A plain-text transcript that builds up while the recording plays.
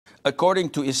according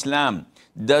to Islam,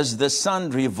 does the sun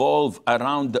revolve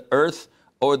around the earth,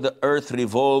 or the earth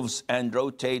revolves and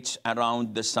rotates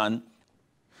around the sun?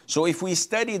 So if we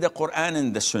study the Quran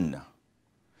and the Sunnah,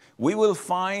 we will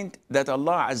find that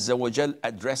Allah Azza wa Jal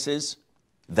addresses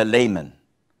the layman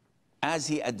as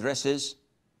He addresses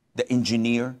the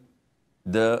engineer,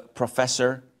 the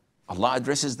professor. Allah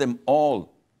addresses them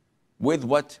all with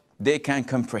what they can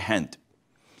comprehend.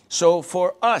 So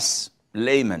for us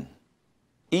laymen,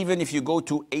 even if you go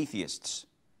to atheists,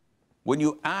 when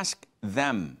you ask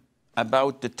them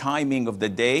about the timing of the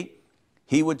day,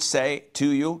 he would say to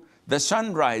you, the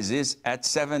sun rises at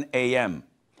 7 a.m.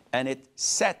 and it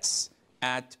sets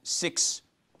at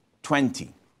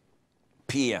 6:20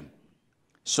 p.m.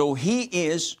 So he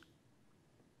is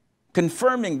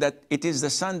confirming that it is the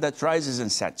sun that rises and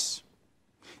sets.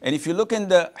 And if you look in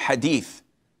the hadith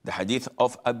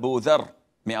of Abu Dharr,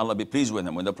 may Allah be pleased with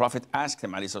him, when the Prophet asked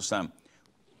him, alayhi salam,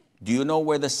 do you know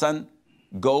where the sun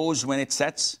goes when it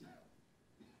sets?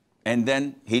 And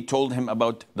then he told him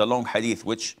about the long hadith,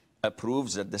 which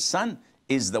proves that the sun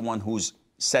is the one who's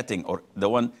setting, or the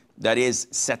one that is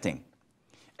setting.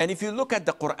 And if you look at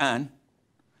the Quran,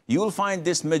 you will find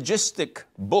this majestic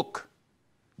book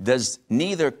does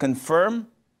neither confirm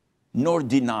nor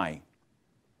deny.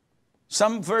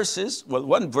 Some verses, well,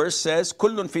 one verse says,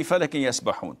 كُلٌّ فِي فَلَكٍ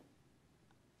يَسْبَحُونَ.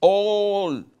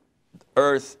 All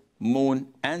earth, moon,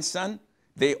 and sun,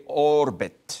 they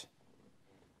orbit.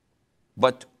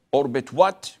 But orbit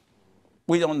what?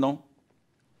 We don't know.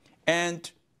 And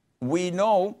we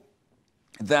know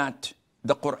that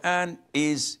the Quran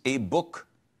is a book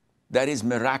that is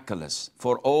miraculous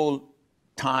for all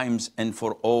times and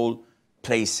for all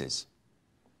places.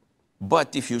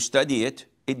 But if you study it,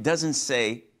 it doesn't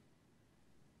say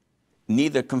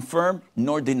neither confirm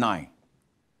nor deny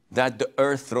that the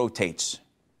earth rotates.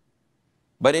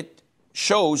 But it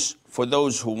shows, for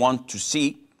those who want to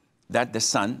see, that the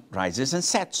sun rises and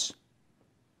sets.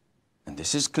 And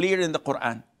this is clear in the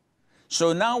Quran.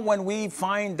 So now when we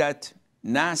find that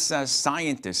NASA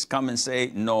scientists come and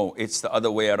say, no, it's the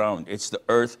other way around. It's the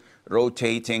earth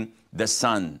rotating the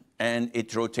sun, and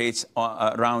it rotates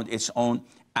around its own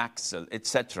axle,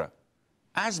 etc.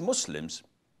 As Muslims,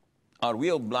 are we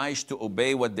obliged to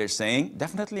obey what they're saying?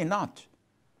 Definitely not.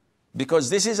 Because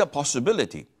this is a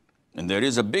possibility. And there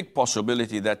is a big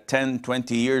possibility that 10,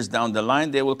 20 years down the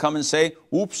line, they will come and say,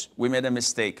 oops, we made a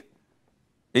mistake.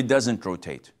 It doesn't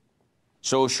rotate.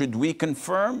 So should we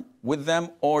confirm with them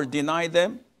or deny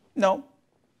them? No.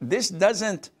 This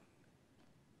doesn't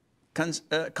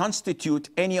constitute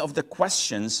any of the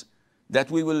questions that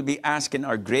we will be asked in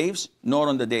our graves, nor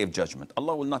on the Day of Judgment.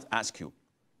 Allah will not ask you,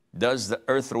 does the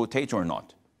earth rotate or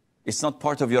not? It's not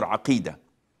part of your aqeedah.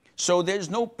 So there's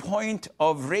no point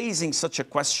of raising such a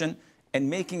question and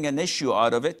making an issue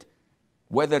out of it,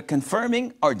 whether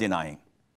confirming or denying.